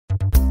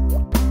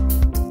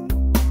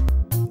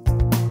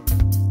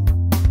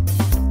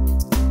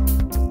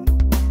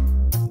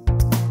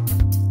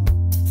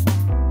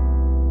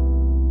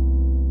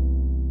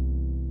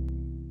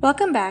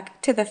Welcome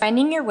back to the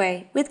Finding Your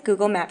Way with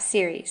Google Maps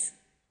series.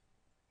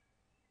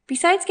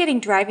 Besides getting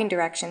driving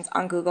directions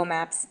on Google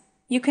Maps,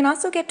 you can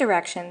also get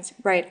directions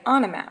right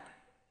on a map.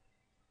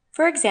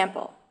 For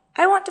example,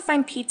 I want to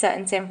find pizza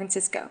in San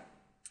Francisco.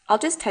 I'll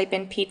just type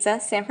in pizza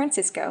San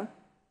Francisco,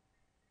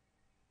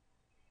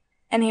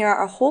 and here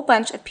are a whole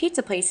bunch of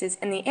pizza places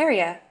in the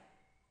area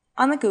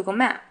on the Google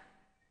map.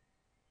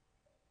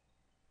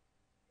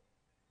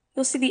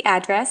 You'll see the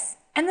address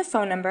and the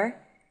phone number,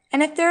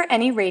 and if there are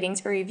any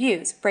ratings or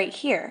reviews right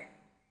here.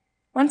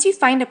 Once you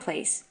find a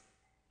place,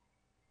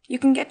 you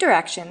can get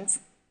directions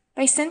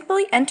by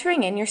simply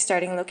entering in your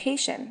starting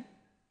location.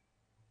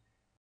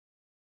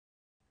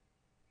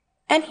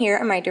 And here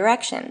are my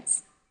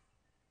directions.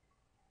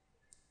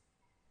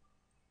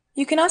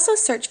 You can also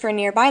search for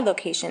nearby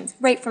locations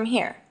right from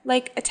here,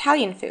 like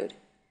Italian food.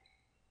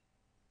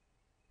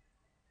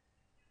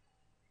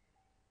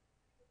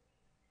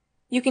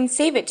 You can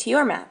save it to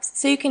your maps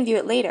so you can view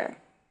it later,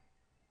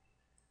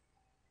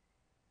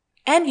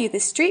 and view the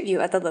street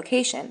view of the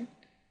location.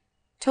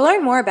 To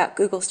learn more about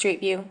Google Street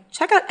View,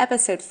 check out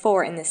episode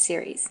 4 in this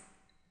series.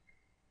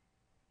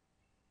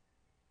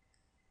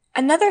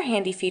 Another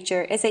handy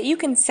feature is that you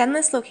can send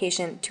this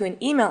location to an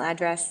email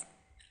address,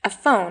 a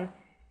phone,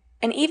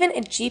 and even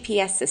a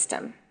GPS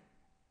system.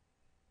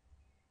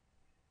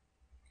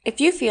 If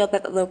you feel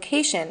that the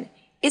location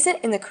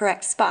isn't in the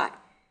correct spot,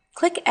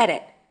 click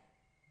Edit,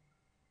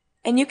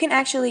 and you can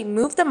actually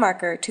move the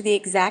marker to the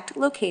exact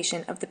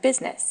location of the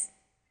business.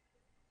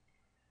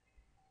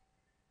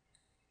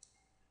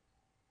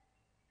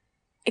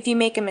 If you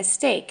make a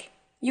mistake,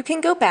 you can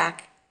go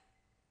back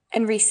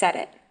and reset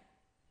it.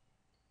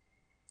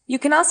 You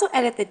can also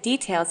edit the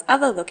details of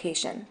the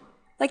location,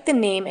 like the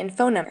name and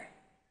phone number.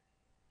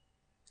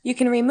 You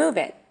can remove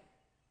it,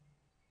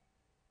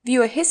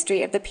 view a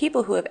history of the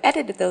people who have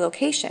edited the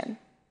location,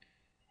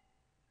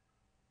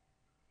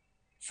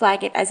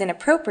 flag it as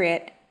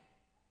inappropriate,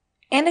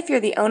 and if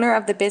you're the owner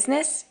of the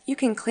business, you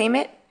can claim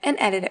it and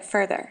edit it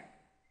further.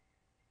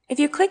 If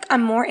you click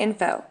on More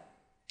Info,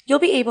 you'll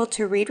be able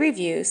to read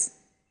reviews,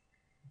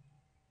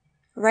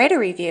 write a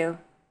review,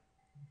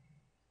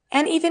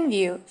 and even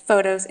view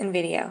photos and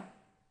video.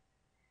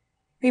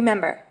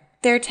 Remember,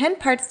 there are 10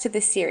 parts to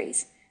this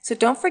series, so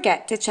don't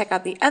forget to check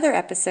out the other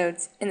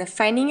episodes in the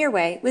Finding Your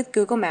Way with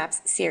Google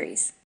Maps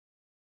series.